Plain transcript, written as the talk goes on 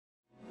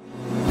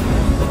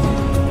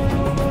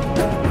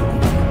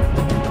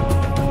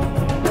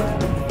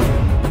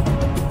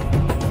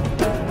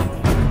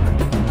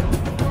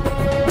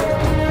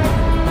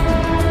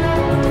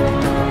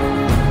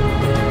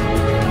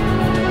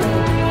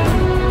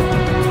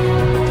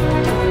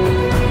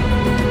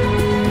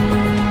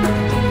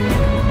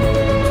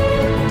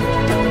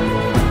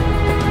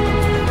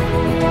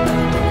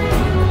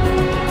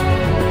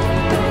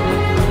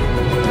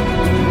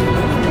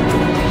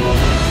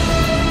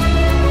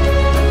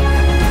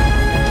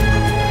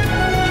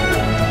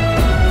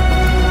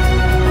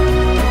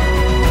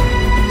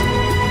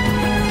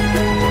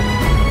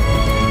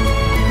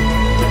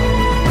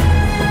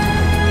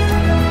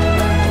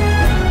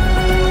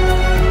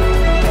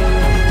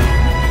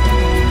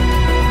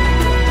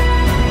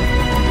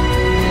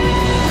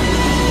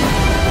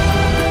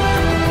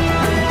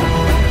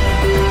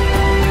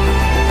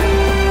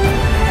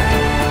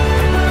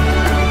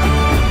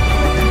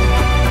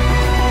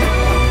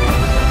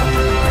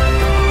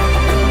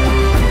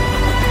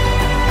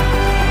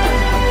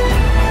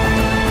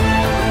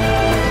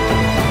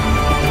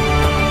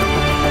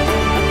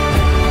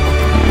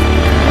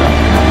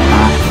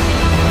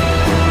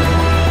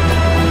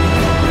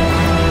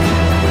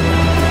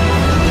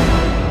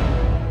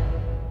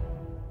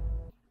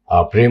ఆ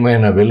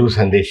ప్రియమైన వెలుగు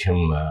సందేశం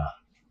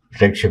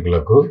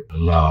ప్రేక్షకులకు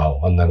నా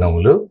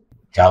వందనములు.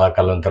 చాలా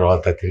కాలం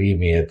తర్వాత తిరిగి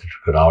మీ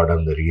ఎదుటికి రావడం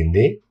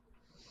జరిగింది.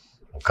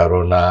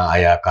 కరోనా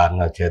ఆయా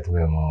కారణాల చేత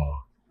మేము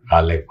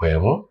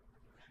రాలేకపోయాము.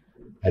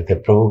 అయితే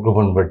ప్రభు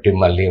కృపను బట్టి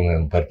మళ్ళీ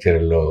మేము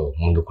పరిచర్యలో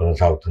ముందు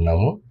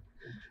కొనసాగుతున్నాము.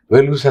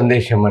 వెలుగు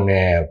సందేశం అనే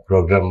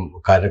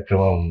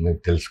కార్యక్రమం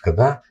మీకు తెలుసు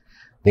కదా.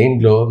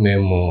 దీంట్లో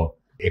మేము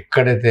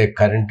ఎక్కడైతే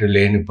కరెంటు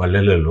లేని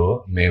పల్లెలలో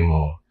మేము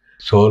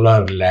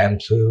సోలార్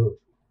ల్యాంప్స్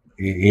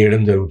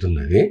వేయడం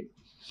జరుగుతున్నది.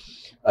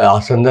 ఆ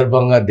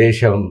సందర్భంగా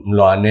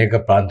దేశంలో అనేక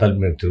ప్రాంతాలు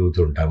మేము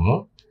తిరుగుతుంటాము.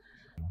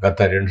 గత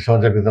 2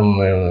 సంవత్సరాల క్రితం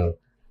మేము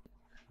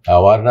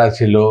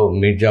వారణాసిలో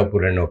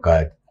మీర్జాపూర్ అనే ఒక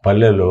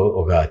పల్లెలో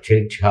ఒక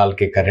చర్చ్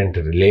హాల్కి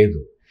కరెంటు లేదు,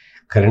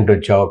 కరెంట్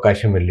వచ్చే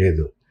అవకాశమే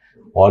లేదు.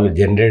 వాళ్ళు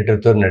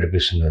జనరేటర్తో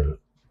నడిపిస్తున్నారు.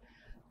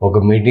 ఒక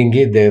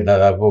మీటింగ్కి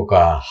దాదాపు ఒక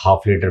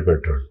 1/2 లీటర్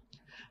పెట్రోల్.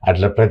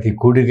 అట్లా ప్రతి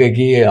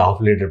కుడికకి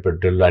 1/2 లీటర్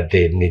పెట్రోల్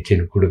అంటే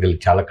చిన్న కుడికలు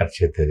చాలా ఖర్చు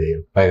అవుతుంది.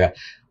 పైగా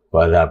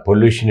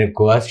పొల్యూషన్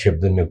ఎక్కువ,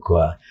 శబ్దం ఎక్కువ.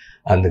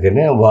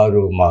 అందుకనే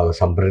వారు మాకు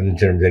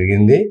సంప్రదించడం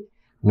జరిగింది.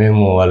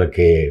 మేము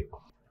వాళ్ళకి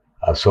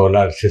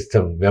సోలార్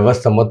సిస్టమ్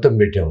వ్యవస్థ మొత్తం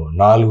పెట్టాము.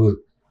 4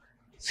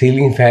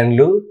 సీలింగ్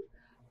ఫ్యాన్లు,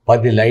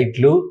 10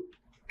 లైట్లు,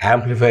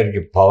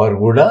 యాంప్లిఫైర్కి పవర్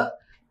కూడా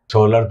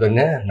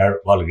సోలార్తోనే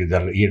వాళ్ళకి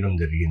ఇవ్వడం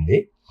జరిగింది.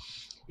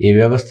 ఈ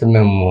వ్యవస్థ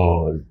మేము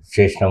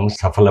చేసినాము,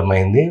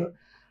 సఫలమైంది.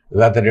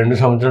 గత 2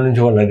 సంవత్సరాల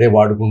నుంచి వాళ్ళు అదే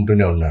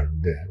వాడుకుంటూనే ఉన్నారు.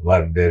 They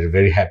are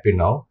very happy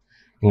now.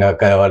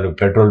 ఇంకా వాళ్ళు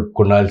పెట్రోల్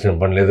కొనాల్సిన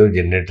పని లేదు,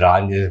 జనరేటర్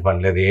ఆన్ చేసిన పని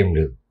లేదు, ఏం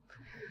లేదు.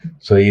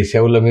 సో ఈ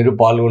సేవలో మీరు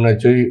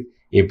పాల్గొనవచ్చు.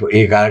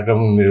 ఈ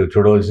కార్యక్రమం మీరు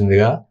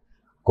చూడవలసిందిగా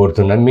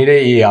కోరుతున్నాను. మీరే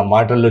ఆ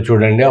మాటల్లో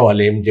చూడండి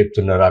వాళ్ళు ఏం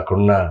చెప్తున్నారు.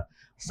 అక్కడున్న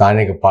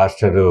స్థానిక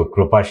పాస్టర్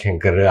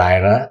కృపాశంకర్,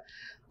 ఆయన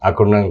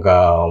అక్కడున్న ఇంకా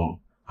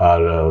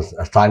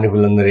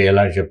స్థానికులందరూ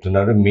ఎలా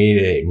చెప్తున్నారు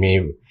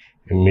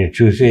మీరు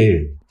చూసి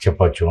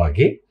చెప్పచ్చు.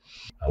 మాకి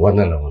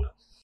వందనములు.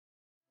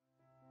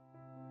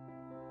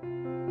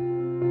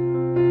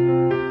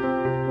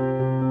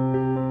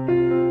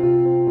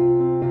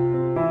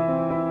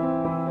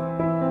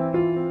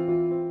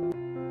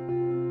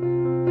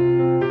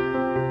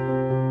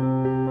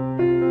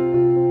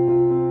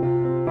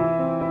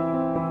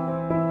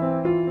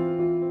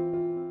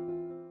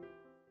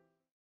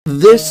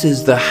 This is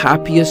the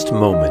happiest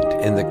moment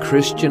in the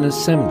Christian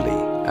assembly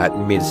at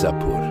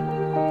Mirzapur,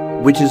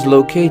 which is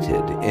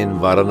located in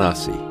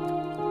Varanasi,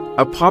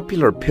 a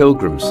popular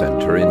pilgrim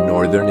center in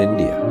northern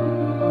India.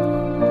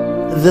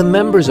 The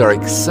members are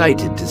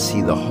excited to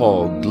see the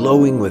hall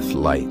glowing with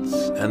lights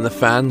and the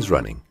fans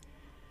running.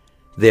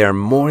 They are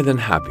more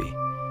than happy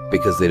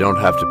because they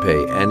don't have to pay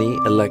any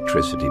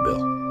electricity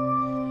bill.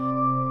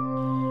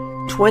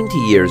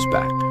 20 years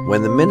back,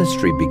 when the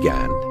ministry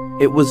began,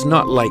 it was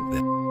not like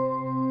this.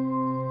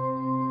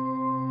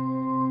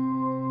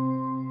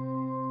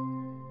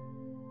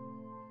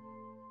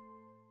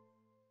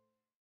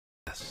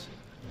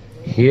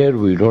 Here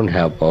we don't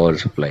have power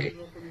supply.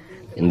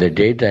 In the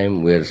daytime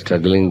we are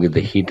struggling with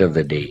the heat of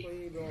the day.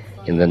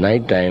 In the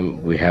night time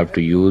we have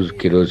to use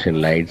kerosene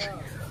lights.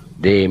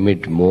 They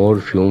emit more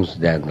fumes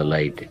than the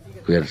light.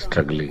 We are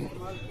struggling.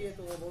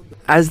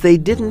 As they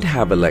didn't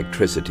have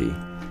electricity,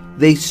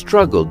 they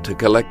struggled to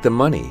collect the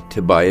money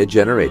to buy a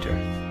generator.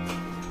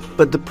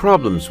 But the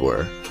problems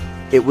were,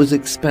 it was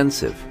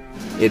expensive.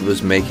 It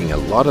was making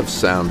a lot of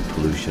sound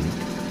pollution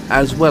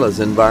as well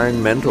as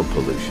environmental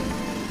pollution.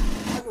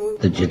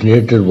 The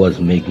generator was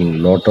making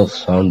lot of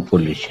sound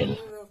pollution,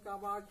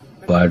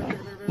 but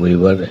we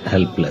were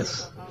helpless.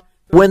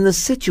 When the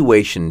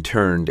situation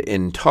turned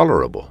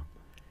intolerable,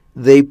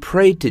 they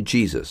prayed to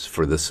Jesus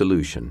for the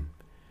solution.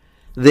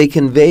 They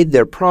conveyed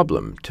their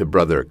problem to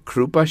Brother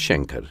Krupa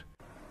Shankar.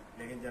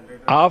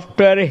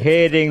 After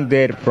hearing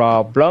their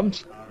problems,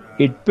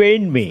 it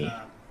pained me.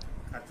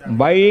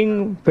 Buying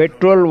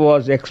petrol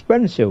was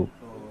expensive.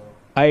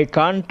 I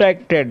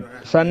contacted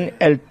Sun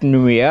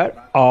Lumiere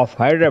of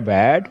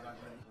Hyderabad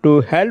to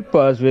help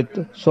us with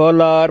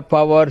solar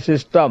power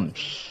systems.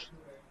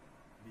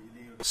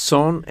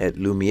 Son et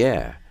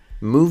Lumiere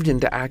moved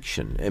into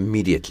action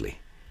immediately.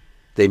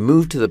 They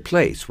moved to the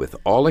place with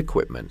all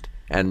equipment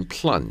and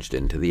plunged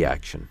into the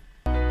action.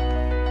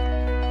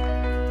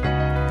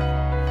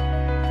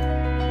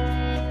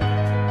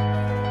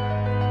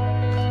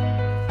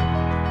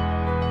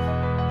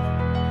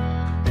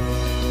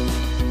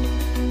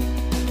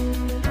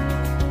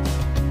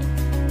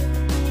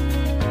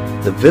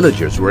 The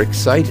villagers were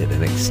excited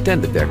and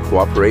extended their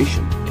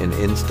cooperation in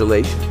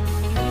installation.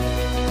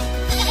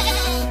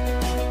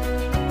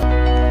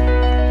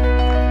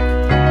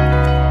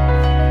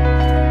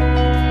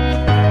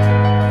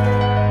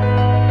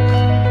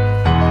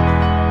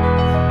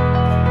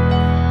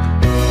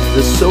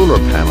 The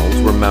solar panels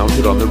were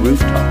mounted on the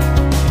rooftop.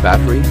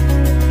 Battery,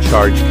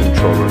 charge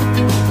controller,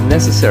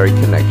 necessary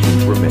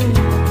connections were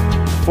made.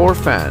 4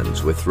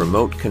 fans with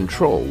remote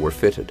control were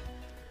fitted.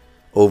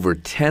 Over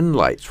 10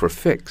 lights were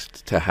fixed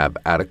to have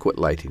adequate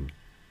lighting.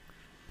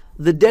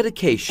 The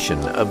dedication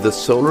of the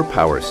solar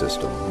power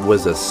system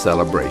was a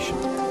celebration.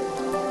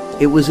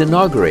 It was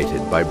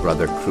inaugurated by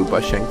Brother Krupa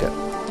Shankar.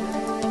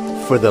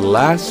 For the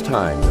last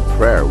time, the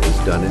prayer was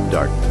done in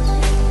darkness.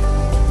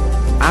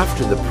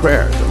 After the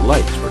prayer, the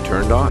lights were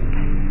turned on.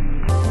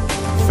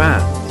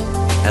 Fans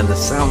and the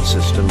sound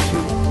system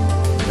too.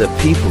 The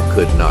people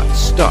could not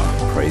stop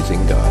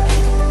praising God.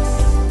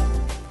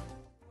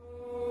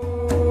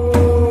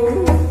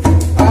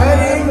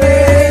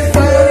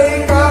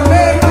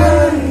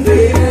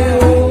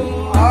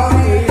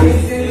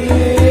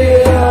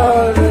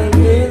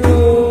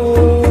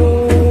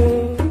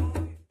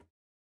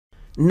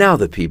 Now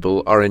the people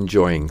are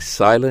enjoying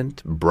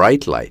silent,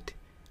 bright light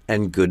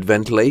and good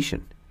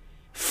ventilation,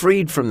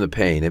 freed from the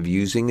pain of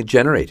using a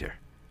generator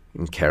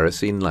and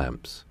kerosene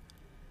lamps.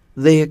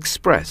 They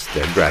express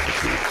their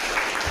gratitude.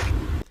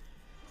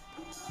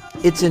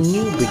 It's a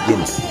new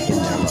beginning in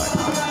their life.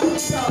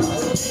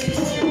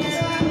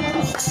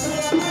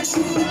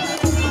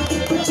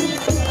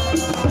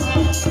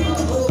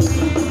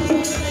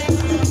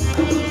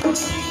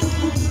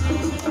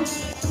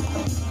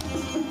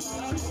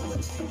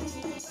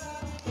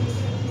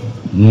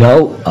 Now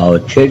our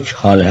church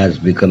hall has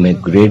become a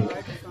great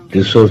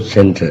resource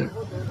center.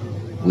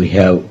 We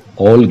have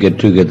all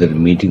get-together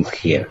meetings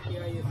here.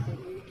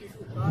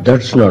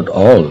 That's not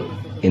all.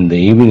 In the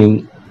evening,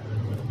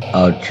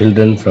 our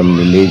children from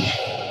village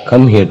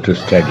come here to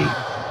study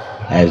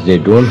as they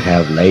don't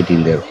have light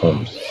in their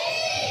homes.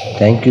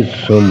 Thank you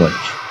so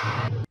much.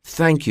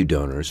 Thank you,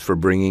 donors, for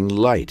bringing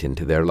light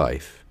into their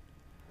life.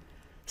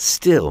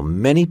 Still,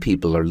 many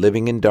people are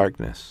living in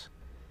darkness.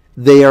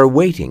 They are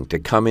waiting to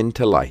come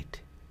into light.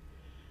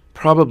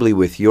 Probably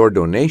with your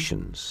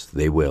donations,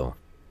 they will.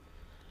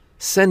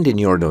 Send in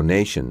your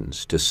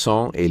donations to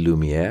Son et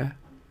Lumière.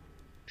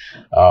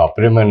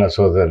 ప్రియమైన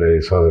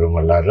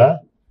సోదరులారా,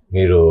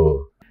 మీరు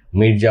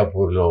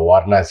మీర్జాపూర్లో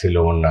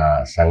వారణాసిలో ఉన్న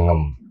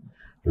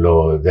సంఘంలో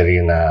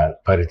జరిగిన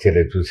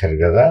పరిచర్య చూశారు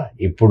కదా.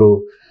 ఇప్పుడు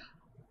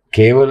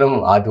కేవలం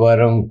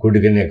ఆదివారం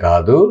కూడికనే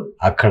కాదు,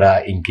 అక్కడ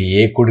ఇంక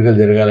ఏ కూడికలు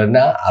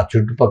జరగాలన్నా ఆ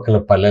చుట్టుపక్కల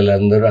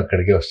పల్లెలందరూ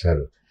అక్కడికి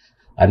వస్తారు.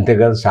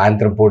 అంతేకాదు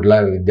సాయంత్రం పూట్ల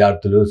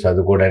విద్యార్థులు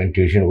చదువుకోవడానికి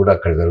ట్యూషన్ కూడా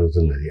అక్కడ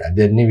జరుగుతుంది. అది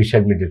అన్ని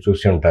విషయాలు మీరు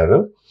చూసి ఉంటారు.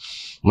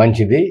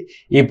 మంచిది.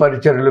 ఈ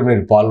పరిచర్యలో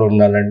మీరు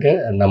పాల్గొనాలంటే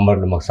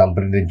నంబర్లు మాకు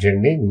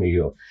సంప్రదించండి.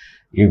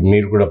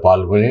 మీరు కూడా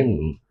పాల్గొని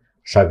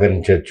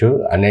సహకరించవచ్చు.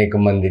 అనేక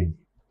మంది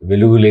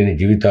వెలుగు లేని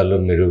జీవితాల్లో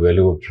మీరు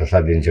వెలుగు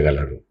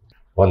ప్రసాదించగలరు.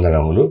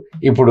 వందనములు.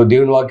 ఇప్పుడు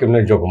దేవుని వాక్యం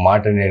నుంచి ఒక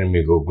మాట నేను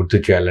మీకు గుర్తు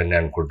చేయాలని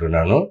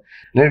అనుకుంటున్నాను.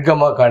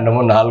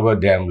 నిర్గమకాండము 4వ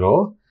అధ్యాయంలో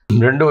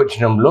 2వ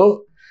వచనంలో,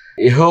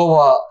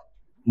 యెహోవా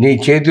నీ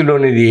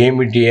చేతిలోనిది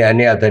ఏమిటి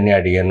అని అతన్ని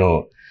అడిగాను.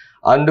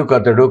 అందుకు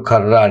అతడు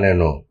కర్ర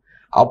అనెను.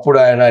 అప్పుడు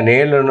ఆయన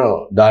నేలను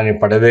దాన్ని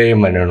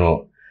పడవేయమనెను.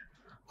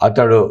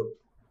 అతడు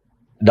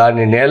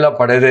దాన్ని నేల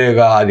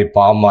పడవేయగా అది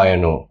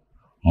పామాయను.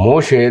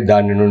 మోషే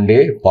దాని నుండి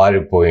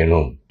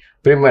పారిపోయాను.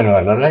 ప్రియమైన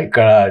వాళ్ళరా,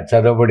 ఇక్కడ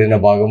చదవబడిన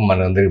భాగం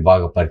మనందరికి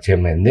బాగా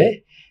పరిచయమైంది.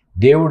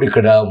 దేవుడు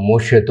ఇక్కడ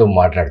మోషేతో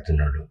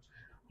మాట్లాడుతున్నాడు.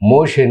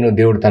 మోషేను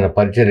దేవుడు తన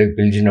పరిచర్యకు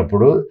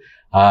పిలిచినప్పుడు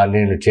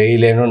నేను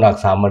చేయలేను, నాకు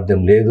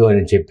సామర్థ్యం లేదు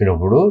అని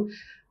చెప్పినప్పుడు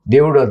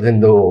దేవుడు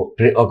అతనితో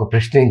ఒక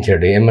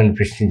ప్రశ్నించాడు. ఏమని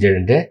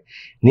ప్రశ్నించాడంటే,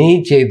 నీ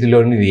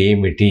చేతిలోనిది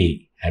ఏమిటి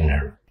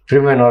అన్నాడు.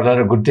 ప్రియమైన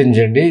వాళ్ళారా,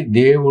 గుర్తించండి,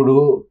 దేవుడు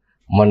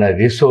మన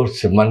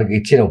రిసోర్స్, మనకి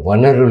ఇచ్చిన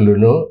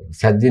వనరులను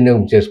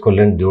సద్వినియోగం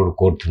చేసుకోవాలని దేవుడు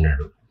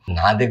కోరుతున్నాడు.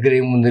 నా దగ్గర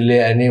ఏముందిలే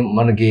అని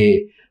మనకి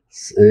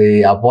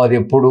అపవాది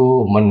ఎప్పుడు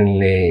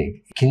మనల్ని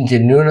కించి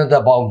న్యూనత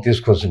భావం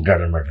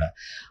తీసుకొస్తుంటాడు అనమాట.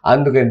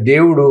 అందుకని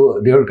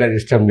దేవుడికి అది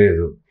ఇష్టం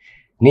లేదు.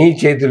 నీ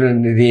చేతిలో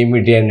ఇది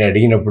ఏమిటి అని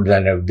అడిగినప్పుడు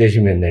దాని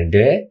ఉద్దేశం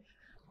ఏంటంటే,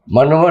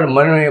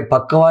 మనం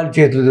పక్క వాళ్ళ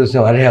చేతులు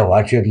చూస్తాం, అరే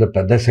వాడి చేతిలో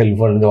పెద్ద సెల్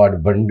ఫోన్ ఉంది,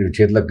 వాడి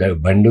చేతిలో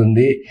బండి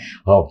ఉంది,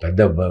 పెద్ద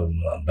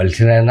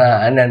బలిసినైనా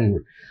అని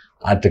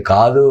అది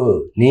కాదు.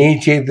 నీ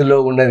చేతిలో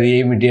ఉన్నది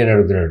ఏమిటి అని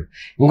అడుగుతున్నాడు.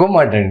 ఇంకో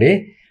మాట అండి,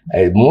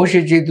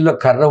 మోషే చేతిలో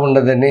కర్ర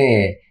ఉండదని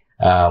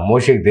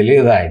మోషేకి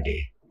తెలియదా అండి?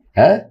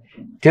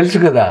 తెలుసు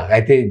కదా.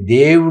 అయితే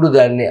దేవుడు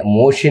దాన్ని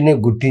మోషేనే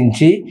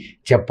గుర్తించి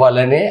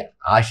చెప్పాలని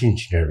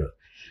ఆశించినాడు.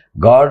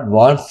 God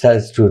wants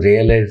us to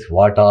realize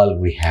what all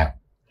we have.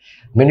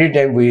 Many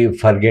times we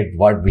forget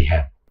what we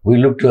have. We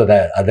look to the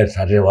others,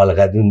 అరే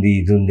వాళ్ళకి అది ఉంది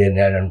ఇది ఉంది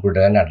అని అనుకుంటా,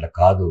 కానీ అట్లా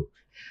కాదు.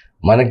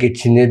 మనకి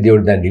ఇచ్చిందే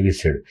దేవుడు దాన్ని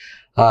దీవిస్తాడు.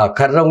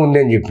 కర్ర ఉంది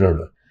అని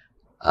చెప్పినాడు.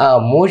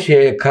 మోషే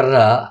కర్ర,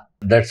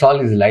 దట్స్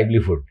ఆల్ హిజ్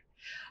లైవ్లీహుడ్.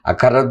 ఆ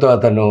కర్రతో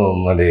అతను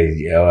మరి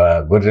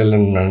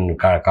గొర్రెలను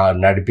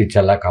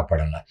నడిపించాలా,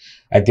 కాపాడాలా.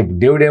 అయితే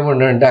దేవుడు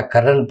ఏమన్నాడంటే, ఆ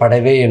కర్రను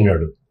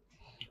పడవేయన్నాడు,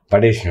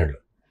 పడేసినాడు.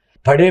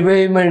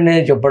 పడేవేయమని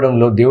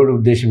చెప్పడంలో దేవుడి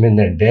ఉద్దేశం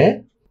ఏంటంటే,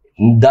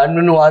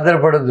 దాన్ని నువ్వు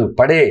ఆధారపడద్దు,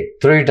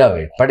 throw it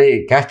away,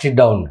 caste it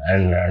down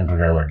అని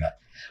అంటున్నాడు అనమాట.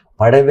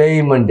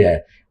 పడవేయమంటే,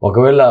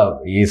 ఒకవేళ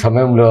ఈ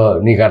సమయంలో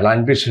నీకు అలా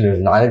అనిపిస్తుంది,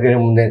 నా దగ్గర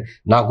ఏముంది,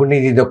 నాకు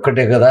నీది ఇది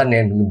ఒక్కటే కదా,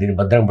 నేను దీన్ని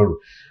భద్రం పడు.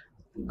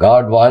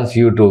 God wants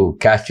you to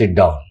caste it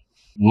down.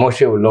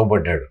 మోషే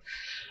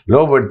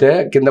లోబడితే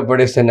కింద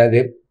పడేస్తేనే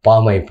అది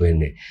పాము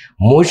అయిపోయింది.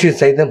 మోషే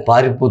సైతం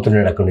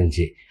పారిపోతున్నాడు అక్కడి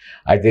నుంచి.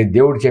 అయితే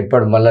దేవుడు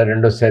చెప్పాడు మళ్ళీ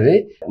రెండోసారి,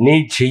 నీ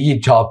చెయ్యి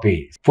చాపి,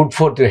 put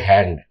forth your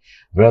hand.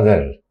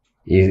 Brother,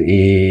 ఈ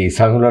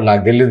సమయంలో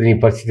నాకు తెలియదు నీ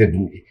పరిస్థితి,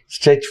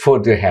 స్ట్రెచ్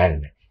ఫోర్త్ యువర్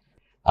హ్యాండ్.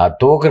 ఆ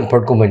తోకని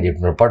పట్టుకోమని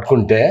చెప్పినాడు.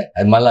 పట్టుకుంటే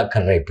అది మళ్ళా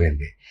కర్ర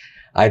అయిపోయింది.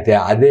 అయితే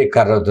అదే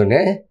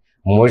కర్రతోనే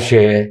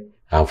మోషే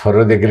ఆ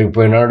ఫరో దగ్గరికి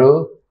పోయినాడు.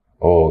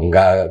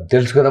 ఇంకా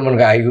తెలుసు కదా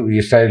మనకి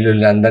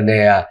ఇశ్రాయేలీయుల్ని అందరినీ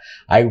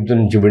ఐగుప్తు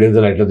నుంచి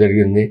విడుదల ఎట్లా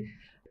జరిగింది.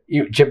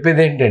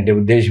 చెప్పేది ఏంటంటే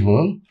ఉద్దేశము,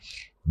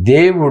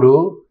 దేవుడు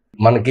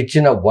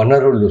మనకిచ్చిన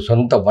వనరులు,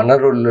 సొంత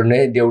వనరుల్లోనే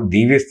దేవుడు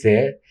దీవిస్తే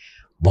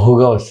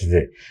బహుగా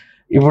వస్తుంది.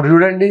 ఇప్పుడు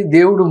చూడండి,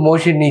 దేవుడు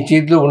మోషే నీ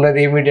చేతిలో ఉన్నది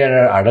ఏమిటి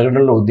అని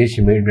అడగడంలో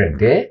ఉద్దేశం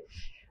ఏంటంటే,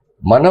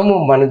 మనము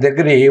మన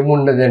దగ్గర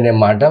ఏమున్నది అనే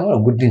మాట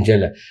మనం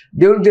గుర్తించాలి.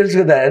 దేవుడు తెలుసు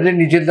కదా, అదే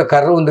నీ చేతిలో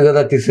కర్ర ఉంది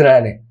కదా తీసుకురా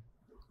అని.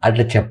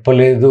 అట్లా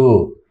చెప్పలేదు.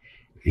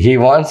 He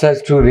wants us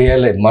to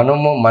realise,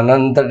 మనము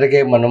మనంతటికే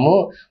మనము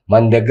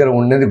మన దగ్గర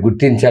ఉన్నది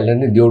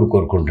గుర్తించాలని దేవుడు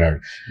కోరుకుంటున్నాడు.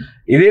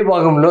 ఇదే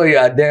భాగంలో ఈ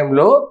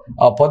అధ్యాయంలో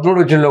ఆ 13వ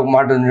వచనంలో ఒక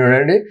మాట ఉంది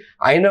చూడండి.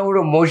 అయినా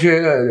కూడా మోషే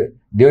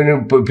దేవుని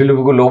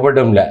పిలుపుకు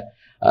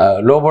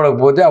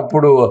లోపడకపోతే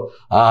అప్పుడు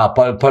ఆ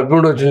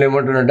 13వ వచనంలో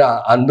ఏమంటున్నాడంటే,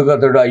 అందుకు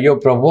అతడు అయ్యో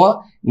ప్రభువా,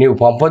 నీవు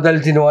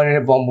పంపదలిచిన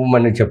వారిని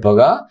పంపమని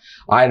చెప్పగా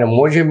ఆయన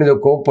మోషే మీద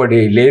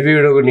కోప్పడి,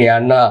 లేవీయుడు నీ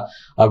అన్న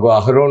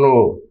అహరోను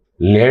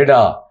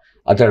లేడా,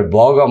 అతడు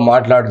బాగా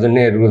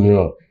మాట్లాడుతూనే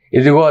ఎరుగును,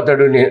 ఇదిగో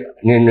అతడు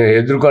నిన్ను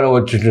ఎదుర్కొని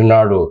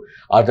వచ్చుతున్నాడు,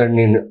 అతడు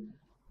నిన్ను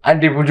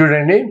అంటే. ఇప్పుడు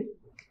చూడండి,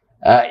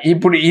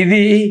 ఇప్పుడు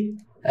ఇది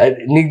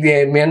నీకు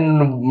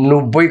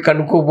నువ్వు పోయి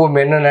కనుక్కోపో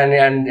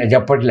మెన్నని అని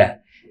చెప్పట్లే.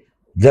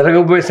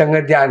 జరగబోయే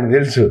సంగతి ఆయనకు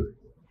తెలుసు,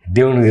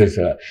 దేవునికి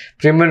తెలుసు.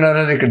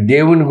 ప్రేమనారా, ఇక్కడ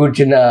దేవుని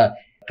గురించిన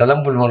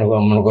తలంపులు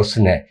మనకు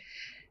వస్తున్నాయి.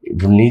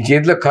 ఇప్పుడు నీ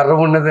చేతిలో కర్ర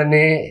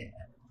ఉన్నదని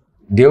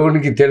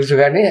దేవుడికి తెలుసు,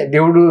 కానీ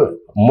దేవుడు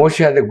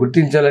మోషే అది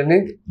గుర్తించాలని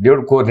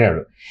దేవుడు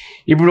కోరినాడు.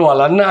 ఇప్పుడు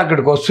వాళ్ళన్న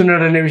అక్కడికి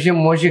వస్తున్నాడు అనే విషయం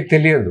మోషేకి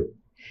తెలియదు.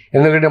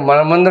 ఎందుకంటే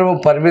మనమందరం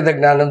పరిమిత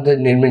జ్ఞానంతో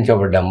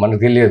నిర్మించబడ్డాం,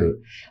 మనకు తెలియదు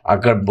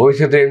అక్కడ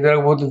భవిష్యత్తు ఏం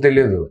జరగబోతుందో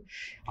తెలియదు.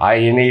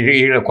 ఆయన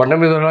ఈడ కొండ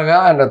మీద ఉండగా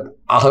ఆయన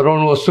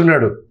అహరోను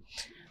వస్తున్నాడు,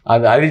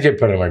 అది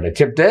చెప్పాడు అనమాట.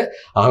 చెప్తే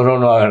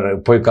అహరోను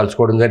పోయి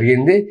కలుసుకోవడం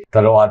జరిగింది.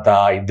 తర్వాత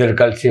ఇద్దరు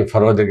కలిసి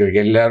ఫరో దగ్గరికి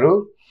వెళ్ళారు.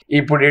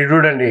 ఇప్పుడు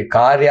చూడండి,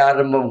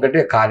 కార్యారంభం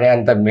కంటే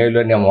కార్యాంత మేలు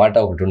అనే మాట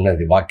ఒకటి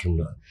ఉన్నది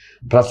వాక్యంలో.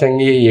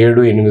 ప్రసంగి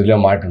 7:8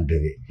 మాట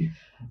ఉంటుంది.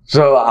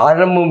 సో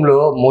ఆరంభంలో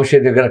మోషే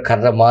దగ్గర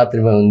కర్ర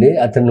మాత్రమే ఉంది.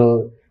 అతను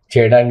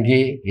చేయడానికి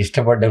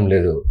ఇష్టపడడం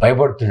లేదు,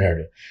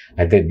 భయపడుతున్నాడు.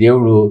 అయితే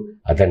దేవుడు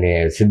అతన్ని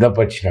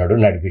సిద్ధపరిచినాడు,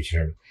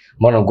 నడిపించినాడు.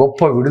 మనం గొప్ప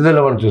విడుదల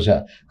మనం చూసాం.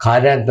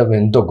 కార్యాంతం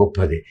ఎంతో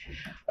గొప్పది.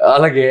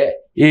 అలాగే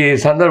ఈ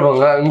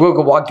సందర్భంగా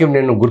ఇంకొక వాక్యం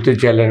నేను గుర్తు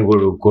చేయాలని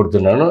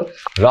కోరుతున్నాను.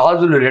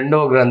 రాజులు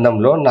 2వ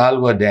గ్రంథంలో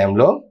 4వ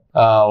అధ్యాయంలో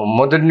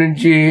 1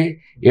 నుంచి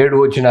 7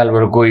 వచనాల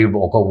వరకు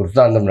ఒక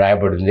వృత్తాంతం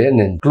రాయబడింది.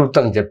 నేను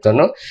క్లుప్తంగా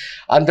చెప్తాను.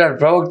 అంతటి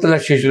ప్రవక్తల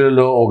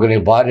శిష్యులలో ఒకని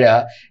భార్య,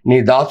 నీ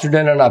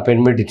దాసుడైన నా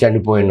పెనిమిటి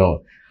చనిపోయాను,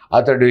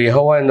 అతడు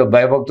యెహోవా యందు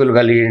భయభక్తులు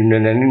కలిగి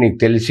ఉండునని నీకు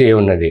తెలిసే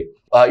ఉన్నది.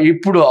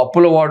 ఇప్పుడు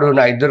అప్పులవాడు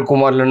నా 2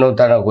 కుమారులను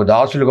తనకు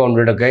దాసులుగా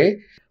ఉండటకై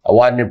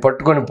వారిని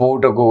పట్టుకొని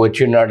పోవుటకు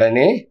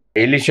వచ్చినాడని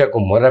ఎలీషాకు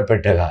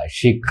మొరపెట్టగా,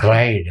 షీ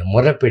క్రైడ్,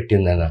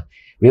 మొరపెట్టిందన్న.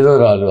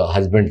 విధవరాలు,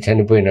 హస్బెండ్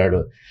చనిపోయినాడు,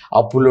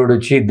 అప్పులోడు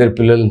వచ్చి 2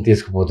 పిల్లలను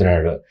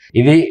తీసుకుపోతున్నాడు.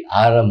 ఇది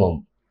ఆరంభం,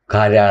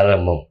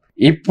 కార్యారంభం.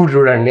 ఇప్పుడు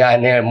చూడండి,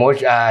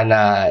 ఆయన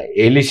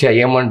ఎలీషా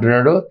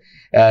ఏమంటున్నాడు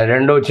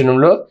 2వ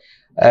వచనంలో,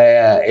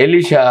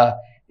 ఎలీషా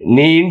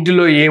నీ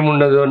ఇంటిలో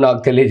ఏమున్నదో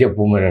నాకు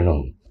తెలియజెప్పమనను.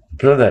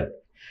 బ్రదర్,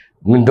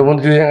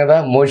 ఇంతకుముందు చూసాం కదా,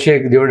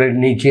 మోషేకి దేవుడు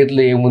నీ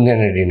చేతిలో ఏముంది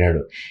అని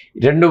అడిగినాడు.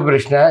 2వ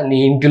ప్రశ్న, నీ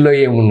ఇంటిలో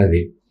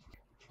ఏమున్నది?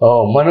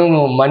 మనం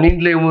మన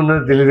ఇంట్లో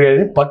ఏమున్నదో తెలియదు,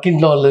 కానీ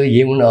పక్కింట్లో వాళ్ళది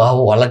ఏమున్నా,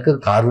 వాళ్ళకి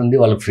కారు ఉంది,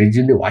 వాళ్ళకి ఫ్రిడ్జ్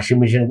ఉంది,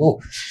 వాషింగ్ మిషన్కు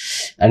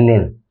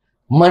అన్నాడు.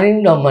 మన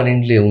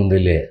ఇంట్లో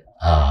ఏముందిలే.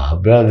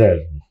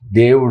 బ్రదర్,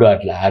 దేవుడు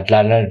అట్లా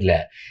అన్నట్లే.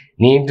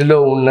 నీ ఇంటిలో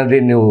ఉన్నది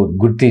నువ్వు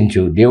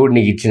గుర్తించు, దేవుడు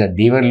నీకు ఇచ్చిన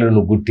దీవెనలు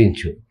నువ్వు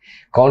గుర్తించు.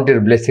 కౌంట్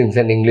యువర్ బ్లెస్సింగ్స్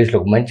అని ఇంగ్లీష్లో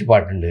ఒక మంచి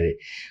పాట ఉండేది.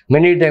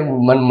 మెనీ టైం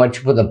మనం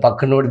మర్చిపోతాం,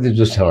 పక్కనోడిది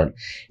చూస్తామండి.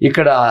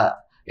 ఇక్కడ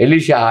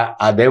ఎలీషా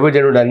ఆ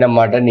దైవజనుడు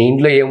అన్నమాట, నీ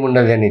ఇంట్లో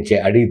ఏమున్నది అని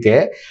అడిగితే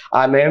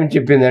ఆమె ఏం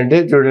చెప్పిందంటే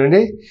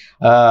చూడండి,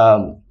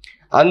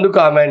 అందుకు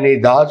ఆమె, నీ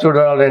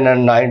దాసుడాలైన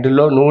నా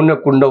ఇంటిలో నూనె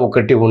కుండ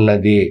ఒకటి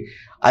ఉన్నది,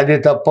 అది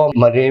తప్ప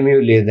మరేమీ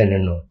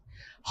లేదనను.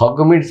 How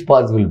come it's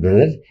possible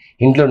brother?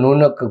 ఇంట్లో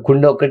నూనె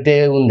కుండ ఒకటే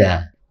ఉందా?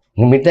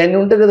 మిగతా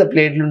ఉంటుంది కదా,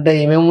 ప్లేట్లు ఉంటాయి,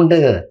 ఏమేమి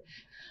ఉంటాయి కదా.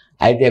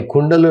 అయితే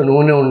కుండలో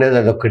నూనె ఉండేది,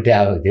 అదొక్కటే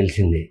ఆమెకు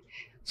తెలిసింది.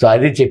 సో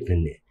అది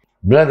చెప్పింది.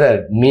 బ్రదర్,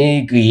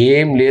 మీకు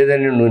ఏం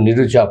లేదని నువ్వు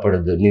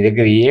నిరుచాపడద్దు, నీ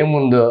దగ్గర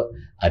ఏముందో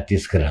అది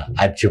తీసుకురా,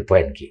 అది చెప్పు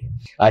ఆయనకి.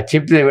 అది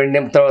చెప్పిన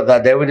వెంటనే తర్వాత ఆ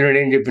దైవజనుడు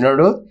ఏం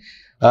చెప్పినాడు,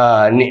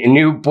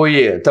 నీవు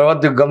పోయి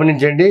తర్వాత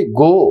గమనించండి,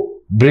 go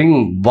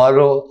bring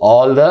borrow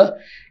all the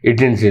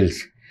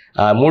utensils.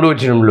 3వ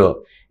వచనంలో,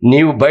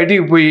 నీవు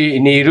బయటికి పోయి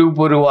నీ ఇరుగు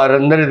పొరుగు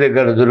వారందరి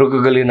దగ్గర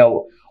దొరకగలిగిన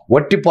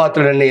వట్టి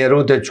పాత్రలన్నీ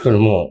ఎరువు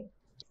తెచ్చుకున్నాము,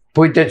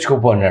 పోయి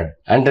తెచ్చుకోపో అన్నాడు.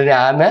 అంటే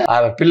ఆమె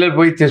పిల్లలు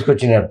పోయి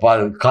తీసుకొచ్చినారు,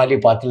 ఖాళీ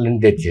పాత్రలన్నీ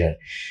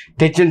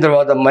తెచ్చిన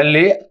తర్వాత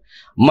మళ్ళీ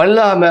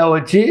ఆమె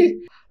వచ్చి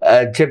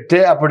చెప్తే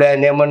అప్పుడు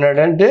ఆయన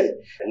ఏమన్నాడంటే,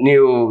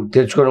 నీవు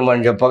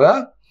తెచ్చుకోమని చెప్పగా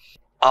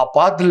ఆ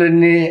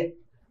పాత్రలన్నీ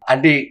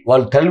అంటే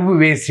వాళ్ళు తలుపు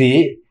వేసి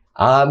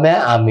ఆమె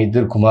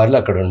 2 కుమారులు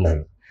అక్కడ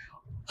ఉన్నారు.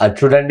 అది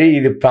చూడండి,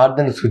 ఇది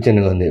ప్రార్థన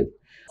సూచనగా ఉంది.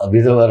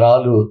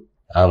 విధవరాలు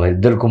ఆమె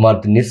ఇద్దరు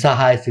కుమార్తె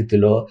నిస్సహాయ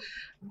స్థితిలో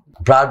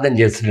ప్రార్థన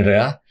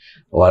చేస్తుండగా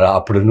వారు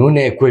అప్పుడు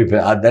నూనె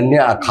ఎక్కువైపోయింది. అదన్నీ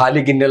ఆ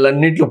ఖాళీ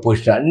గిన్నెలన్నింటిలో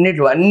పోసిన అన్నీ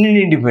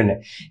నిండిపోయినాయి.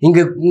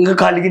 ఇంకా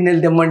ఖాళీ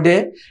గిన్నెలు తెమ్మంటే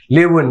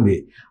లేవండి.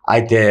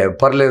 అయితే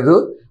పర్లేదు.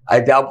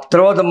 అయితే ఆ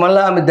తర్వాత మళ్ళీ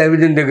ఆమె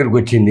దైవజన్ దగ్గరికి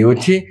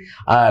వచ్చి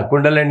ఆ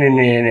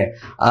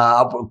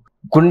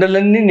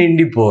కుండలన్నీ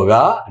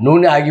నిండిపోగా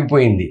నూనె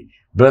ఆగిపోయింది.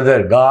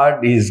 Brother, God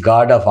is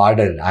God of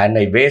order. ఆయన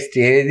వేస్ట్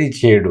ఏది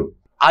చేయడు.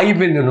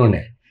 ఆగిపోయింది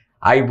నూనె.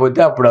 ఆగిపోతే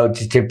అప్పుడు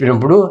వచ్చి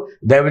చెప్పినప్పుడు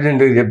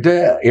దైవజనుడికి చెప్తే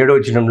 7వ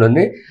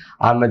వచనంలోని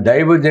ఆమె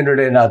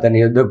దైవజనుడైన అతని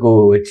యొద్దకు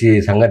వచ్చి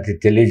సంగతి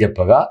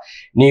తెలియజెప్పగా,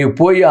 నీవు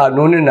పోయి ఆ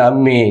నూనెను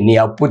అమ్మి నీ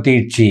అప్పు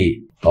తీర్చి.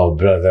 ఓ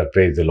బ్రదర్,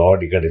 ప్రైజ్ ది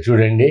లార్డ్. ఇక్కడ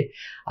చూడండి,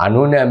 ఆ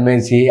నూనె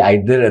అమ్మేసి ఆ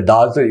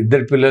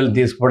ఇద్దరు పిల్లలు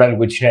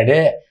తీసుకోవడానికి వచ్చినాడే,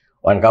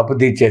 వానికి అప్పు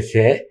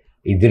తీర్చేస్తే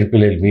 2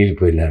 పిల్లలు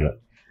మిగిలిపోయినారు.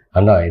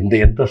 అన్న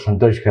ఎంతో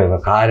సంతోషకరంగా.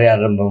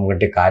 కార్యారంభం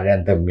కంటే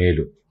కార్యాంతం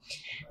మేలు.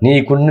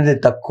 నీకున్నది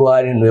తక్కువ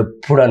అని నువ్వు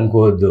ఎప్పుడు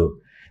అనుకోవద్దు.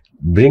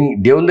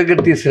 దేవుని దగ్గర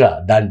తీసుకురా,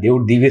 దాన్ని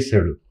దేవుడు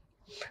దీవిస్తాడు.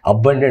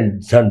 అబండెంట్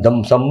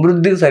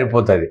సమృద్ధిగా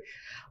సరిపోతుంది.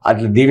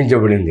 అట్లా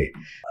దీవించబడింది.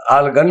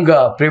 వాళ్ళు కనుక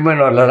ప్రియమైన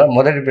వాళ్ళరా,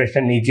 మొదటి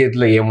ప్రశ్న నీ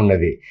చేతిలో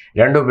ఏమున్నది,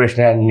 రెండో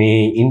ప్రశ్న నీ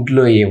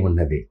ఇంట్లో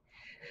ఏమున్నది,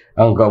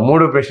 ఇంకా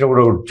మూడో ప్రశ్న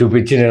కూడా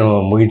చూపించి నేను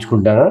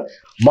ముగించుకుంటాను.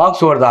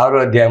 మార్క్స్ వార్త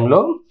 6వ అధ్యాయంలో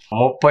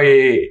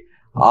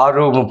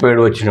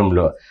 36-37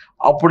 వచనంలో,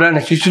 అప్పుడు ఆయన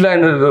శిష్యులు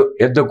ఆయన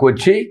ఎద్దకు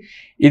వచ్చి,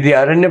 ఇది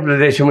అరణ్య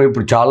ప్రదేశం,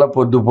 ఇప్పుడు చాలా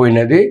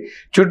పొద్దుపోయినది,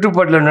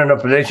 చుట్టుపట్ల ఉన్న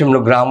ప్రదేశంలో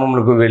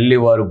గ్రామంలోకి వెళ్ళి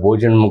వారు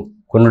భోజనం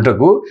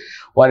కొనుటకు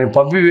వారిని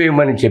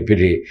పంపివేయమని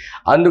చెప్పిరి.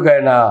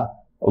 అందుకైన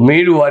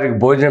మీరు వారికి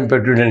భోజనం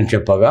పెట్టుడని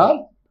చెప్పగా,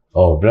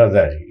 ఓ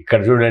బ్రదర్, ఇక్కడ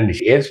చూడండి,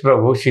 యేసు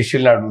ప్రభు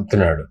శిష్యుల్ని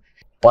అడుగుతున్నాడు.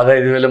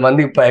 15,000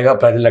 మందికి పైగా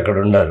ప్రజలు అక్కడ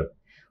ఉన్నారు.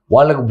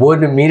 వాళ్ళకు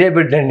భోజనం మీరే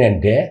పెట్టండి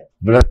అంటే,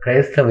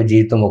 క్రైస్తవ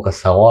జీవితం ఒక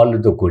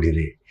సవాలుతో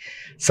కూడింది.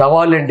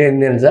 సవాలు అంటే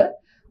ఏంటి తెలుసా?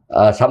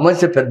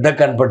 సమస్య పెద్దగా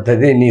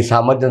కనపడుతుంది, నీ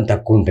సామర్థ్యం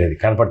తక్కువ ఉంటుంది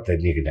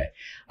కనపడుతుంది నీకు.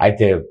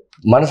 అయితే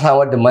మన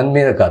సామర్థ్యం మన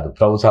మీద కాదు,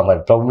 ప్రభు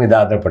సామర్థ్యం. ప్రభు మీద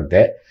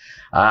ఆధారపడితే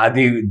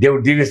అది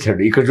దేవుడు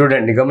దీవిస్తాడు. ఇక్కడ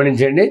చూడండి,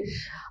 గమనించండి.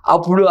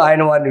 అప్పుడు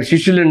ఆయన వారిని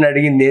శిష్యులను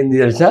అడిగింది ఏంది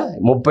తెలుసా?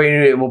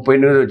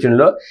 38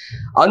 వచనంలో,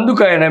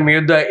 అందుకు ఆయన మీ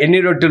యొద్ద ఎన్ని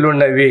రొట్టెలు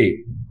ఉన్నవి?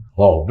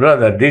 ఓ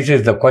brother, this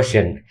is the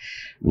question.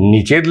 నీ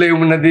చేతిలో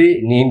ఏమున్నది,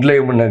 నీ ఇంట్లో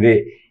ఏమున్నది,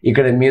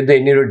 ఇక్కడ మీ యొద్ద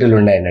ఎన్ని రొట్టెలు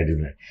ఉన్నాయని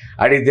అడిగినాడు.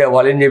 అడిగితే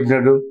వాళ్ళు ఏం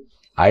చెప్పినాడు?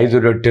 5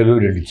 రొట్టెలు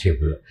 2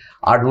 చేపలు.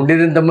 ఆడు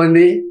ఉండేది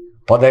ఎంతమంది?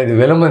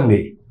 15,000 మంది.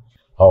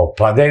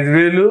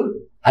 15,000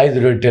 5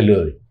 రొట్టెలు.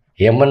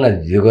 ఏమన్నా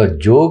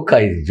జోక్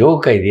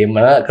ఇది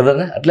ఏమన్నా కదా?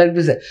 అట్లా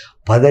అనిపిస్తుంది.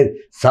 15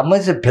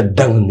 సమస్య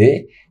పెద్దగా ఉంది,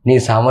 నీ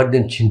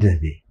సామర్థ్యం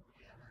చిన్నది.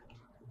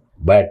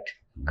 But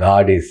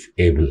God is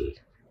able.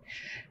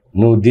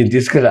 నువ్వు దీన్ని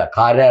తీసుకురా.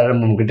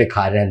 కార్యారంభం కంటే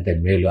కార్యాంతం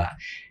మేలు.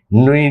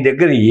 నువ్వు నీ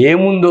దగ్గర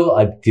ఏముందో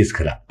అది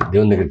తీసుకురా,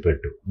 దేవుని దగ్గర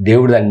పెట్టు.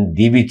 దేవుడు దాన్ని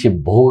దీవించి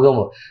బహుగా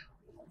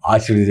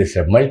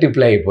ఆశీర్వదిస్తాడు,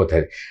 మల్టిప్లై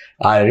అయిపోతుంది.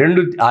 ఆ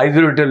 5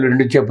 రొట్టెలు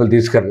 2 చేపలు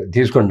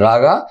తీసుకొని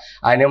రాగా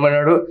ఆయన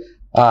ఏమన్నాడు?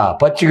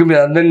 పచ్చిక మీద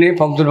అందరినీ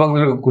పంక్తులుగా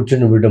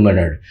కూర్చొని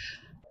పెట్టమన్నాడు.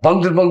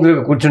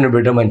 పంక్తులుగా కూర్చొని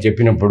పెట్టమని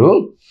చెప్పినప్పుడు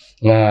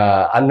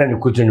అందరినీ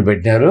కూర్చొని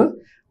పెట్టినారు.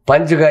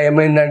 పంచగా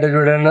ఏమైందంటే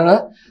చూడన్నా,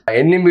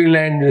 ఎన్ని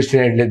మిగిలినాయని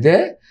చూసినట్లయితే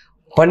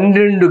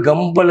 12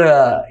 గంపల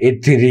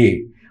ఎత్తిరి.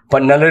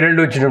 42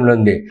 వచనంలో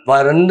ఉంది,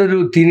 వారందరూ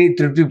తిని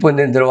తృప్తి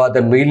పొందిన తర్వాత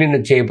మిగిలిన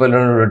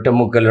చేపలను రొట్టె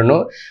ముక్కలను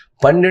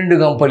 12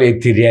 గంపలు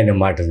ఎత్తిరి అనే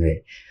మాట ఉంది.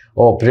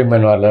 ఓ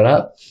ప్రియమైన వాళ్ళరా,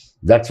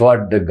 that's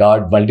what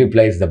God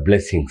multiplies the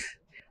blessings.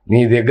 నీ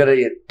దగ్గర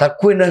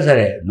తక్కువైనా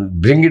సరే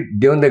బ్రింగ్ ఇట్,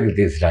 దేవుని దగ్గర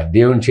తీసుకురా.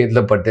 దేవుని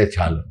చేతిలో పడితే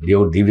చాలు,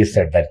 దేవుడు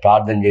దీవిస్తాడు. దాన్ని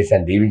ప్రార్థన చేసి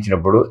ఆయన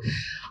దీవించినప్పుడు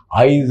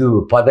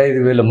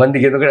 15,000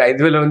 మందికి, ఎందుకంటే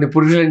 5,000 మంది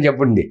పురుషులు అని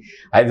చెప్పండి,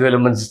 5,000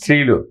 మంది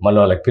స్త్రీలు, మళ్ళీ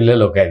వాళ్ళకి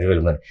పిల్లలు ఒక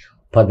 5,000 మంది,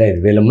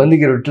 15,000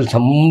 మందికి రొట్టెలు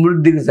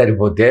సమృద్ధిగా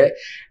సరిపోతే,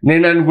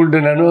 నేను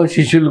అనుకుంటున్నాను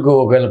శిష్యులకు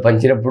ఒకవేళ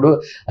పంచినప్పుడు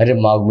అరే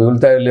మాకు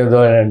మిగులుతాయో లేదో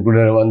అని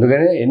అనుకుంటున్నాను.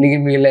 అందుకని ఎన్నికి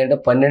మిగిలినాయంటే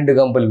 12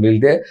 గంపలు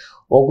మిగిలితే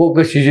ఒక్కొక్క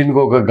శిష్యునికి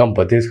ఒక గంప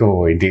తీసుకోబో,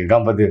 ఇంటికి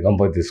గంప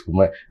తీసుకో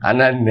అని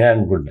నేను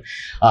అనుకుంటున్నాను.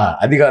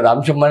 అది కాదు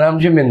అంశం. మన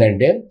అంశం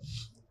ఏంటంటే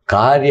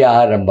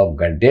కార్యారంభం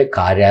కంటే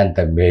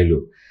కార్యాంతం మేలు.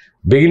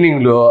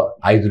 బిగినింగ్లో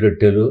 5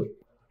 రొట్టెలు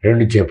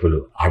 2 చేపలు,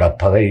 ఆడ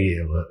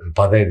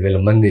 15,000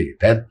 మంది,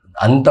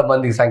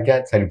 అంతమందికి సంఖ్య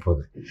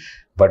సరిపోదు.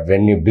 But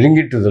when you bring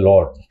it to the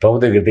lord, ప్రభు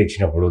దగ్గర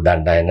తెచ్చినప్పుడు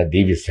దాంట్లో ఆయన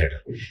దీవిస్తాడు.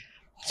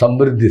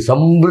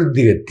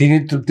 సమృద్ధిగా తిని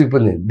తృప్తి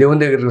పొంది, దేవుని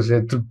దగ్గర వస్తే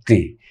తృప్తి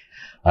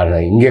అలా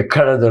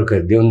ఇంకెక్కడ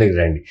దొరకదు. దేవుని దగ్గర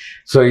రండి.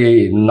 సో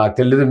నాకు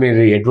తెలియదు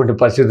మీరు ఎటువంటి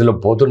పరిస్థితుల్లో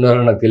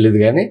పోతున్నారో నాకు తెలియదు,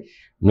 కానీ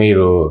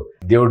మీరు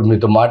దేవుడు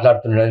మీతో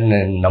మాట్లాడుతున్నాడని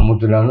నేను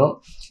నమ్ముతున్నాను.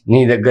 నీ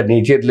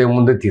చేతిలో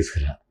ఏముందో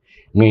తీసుకురా,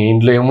 మీ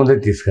ఇంట్లో ఏముందో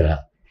తీసుకురా,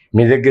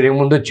 మీ దగ్గర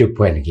ఏముందో చెప్పు,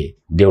 ఆయనకి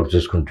దేవుడు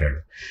చూసుకుంటాడు.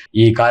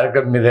 ఈ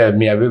కార్యక్రమం మీద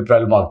మీ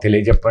అభిప్రాయాలు మాకు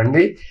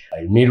తెలియజెప్పండి.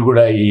 మీరు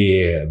కూడా ఈ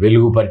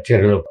వెలుగు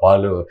పరిచర్యలో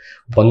పాలు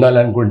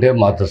పొందాలనుకుంటే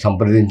మాతో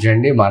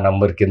సంప్రదించండి. మా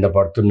నంబర్ కింద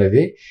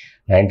పడుతున్నది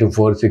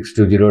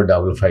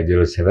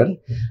 9246205507.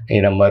 ఈ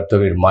నెంబర్తో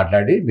మీరు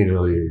మాట్లాడి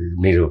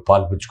మీరు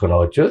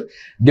పాల్పుచ్చుకోవచ్చు.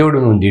 దేవుడు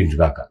మేము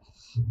దీవించుగాక.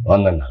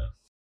 వందనాలు.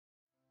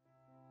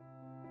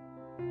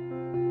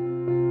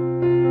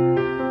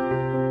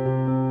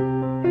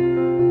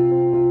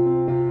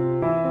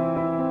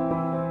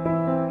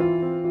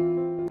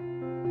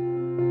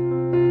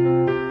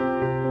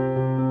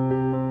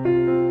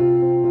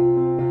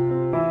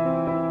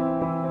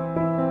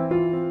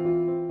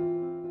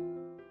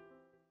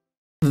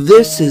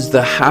 This is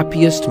the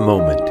happiest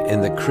moment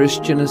in the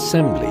Christian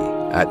assembly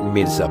at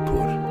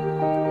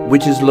Mirzapur,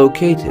 which is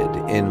located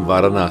in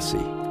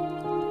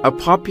Varanasi, a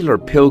popular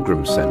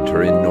pilgrim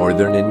center in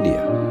northern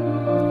India.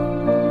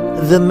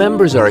 The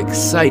members are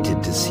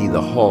excited to see the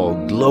hall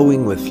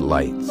glowing with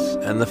lights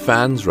and the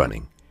fans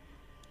running.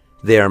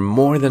 They are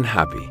more than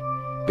happy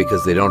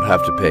because they don't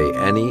have to pay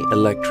any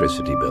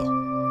electricity bill.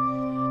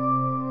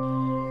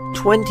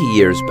 20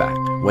 years back,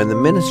 when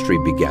the ministry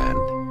began,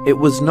 it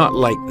was not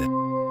like this.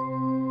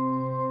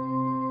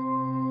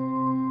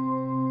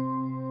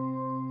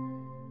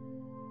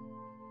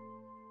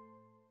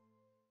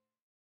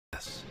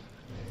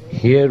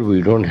 Here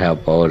we don't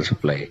have power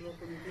supply.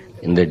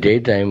 In the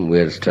daytime we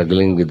are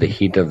struggling with the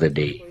heat of the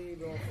day.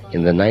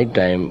 In the night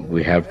time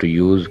we have to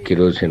use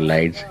kerosene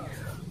lights.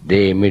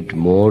 They emit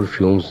more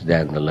fumes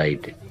than the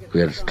light.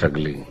 We are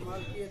struggling.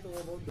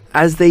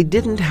 As they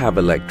didn't have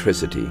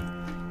electricity,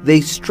 they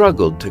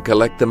struggled to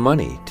collect the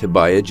money to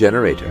buy a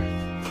generator.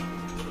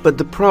 But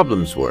the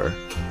problems were,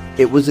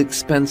 it was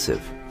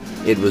expensive.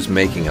 It was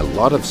making a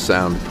lot of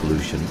sound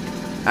pollution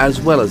as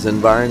well as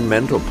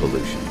environmental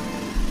pollution.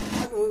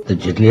 The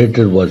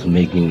generator was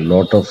making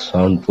lot of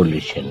sound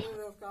pollution,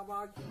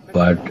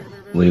 but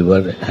we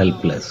were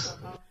helpless.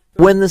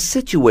 When the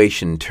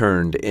situation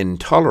turned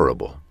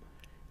intolerable,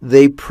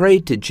 they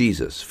prayed to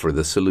Jesus for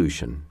the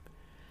solution.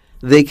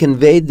 They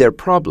conveyed their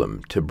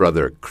problem to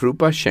Brother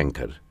Krupa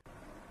Shankar.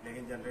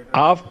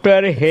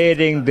 After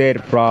hearing their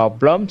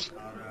problems,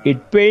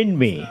 it pained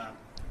me.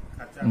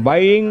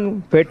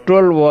 Buying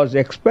petrol was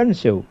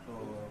expensive.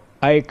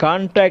 I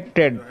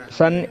contacted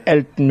Sun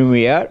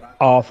Lumiere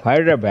of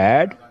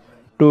Hyderabad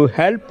to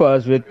help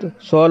us with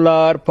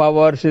solar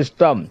power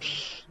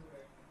systems.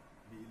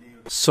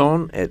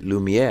 Son et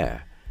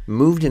Lumiere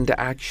moved into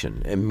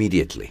action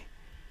immediately.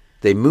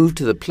 They moved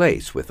to the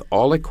place with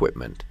all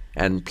equipment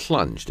and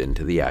plunged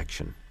into the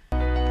action.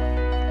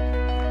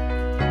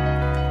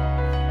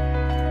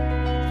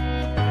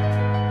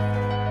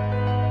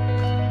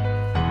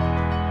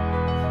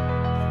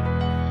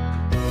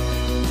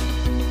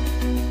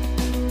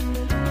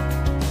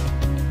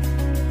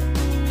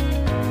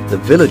 The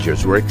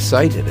villagers were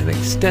excited and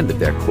extended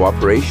their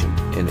cooperation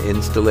in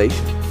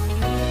installation.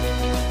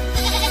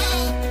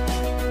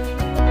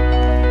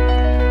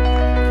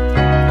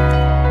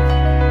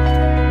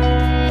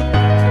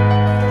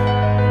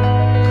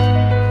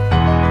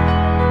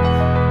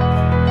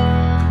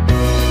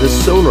 The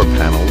solar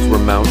panels were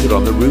mounted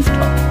on the rooftop.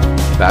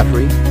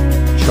 Battery,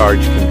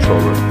 charge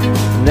controller,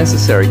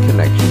 necessary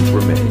connections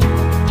were made.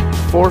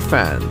 4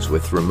 fans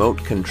with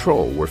remote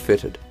control were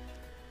fitted.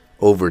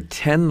 Over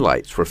 10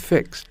 lights were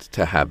fixed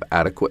to have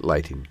adequate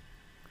lighting.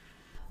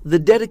 The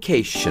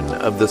dedication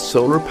of the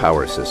solar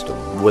power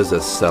system was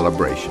a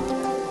celebration.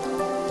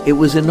 It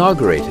was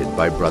inaugurated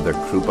by Brother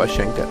Krupa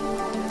Shankar.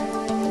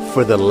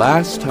 For the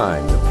last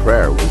time, the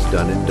prayer was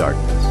done in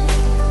darkness.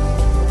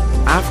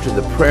 After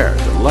the prayer,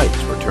 the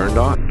lights were turned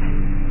on.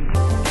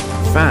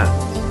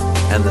 Fans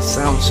and the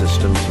sound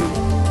system too.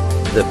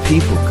 The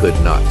people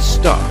could not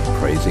stop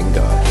praising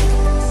God.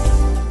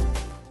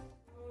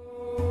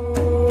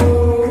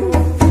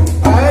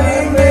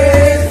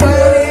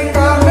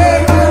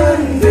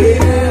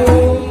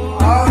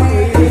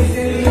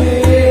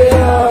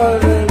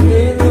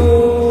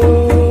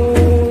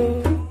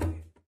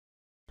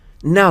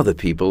 Now the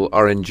people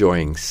are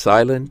enjoying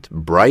silent,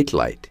 bright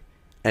light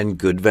and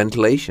good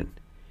ventilation,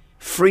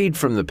 freed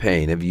from the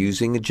pain of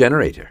using a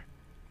generator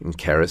and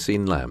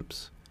kerosene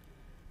lamps.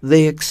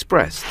 They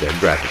express their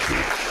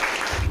gratitude.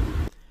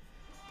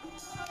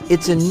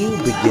 It's a new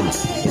beginning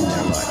in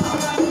their life.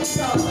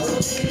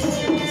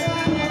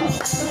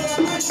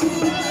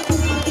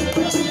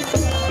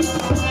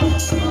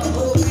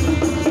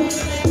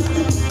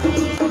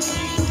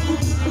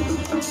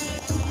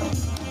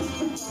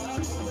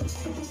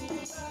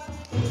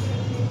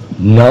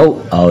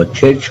 Now our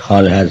church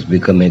hall has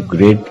become a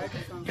great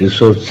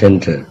resource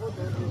center.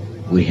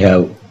 We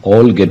have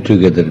all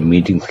get-together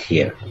meetings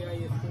here.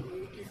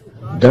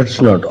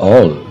 That's not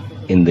all.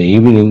 In the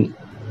evening,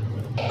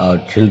 our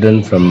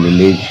children from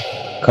village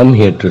come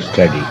here to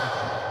study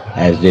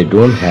as they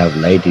don't have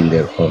light in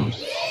their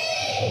homes.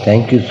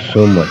 Thank you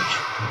so much.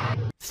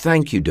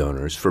 Thank you,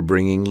 donors, for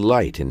bringing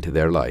light into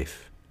their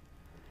life.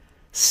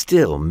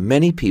 Still,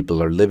 many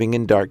people are living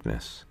in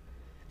darkness.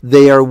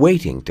 They are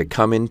waiting to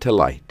come into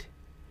light.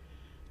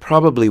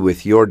 Probably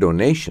with your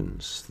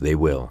donations, they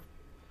will.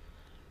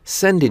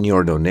 Send in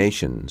your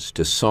donations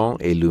to Son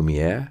et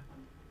Lumiere,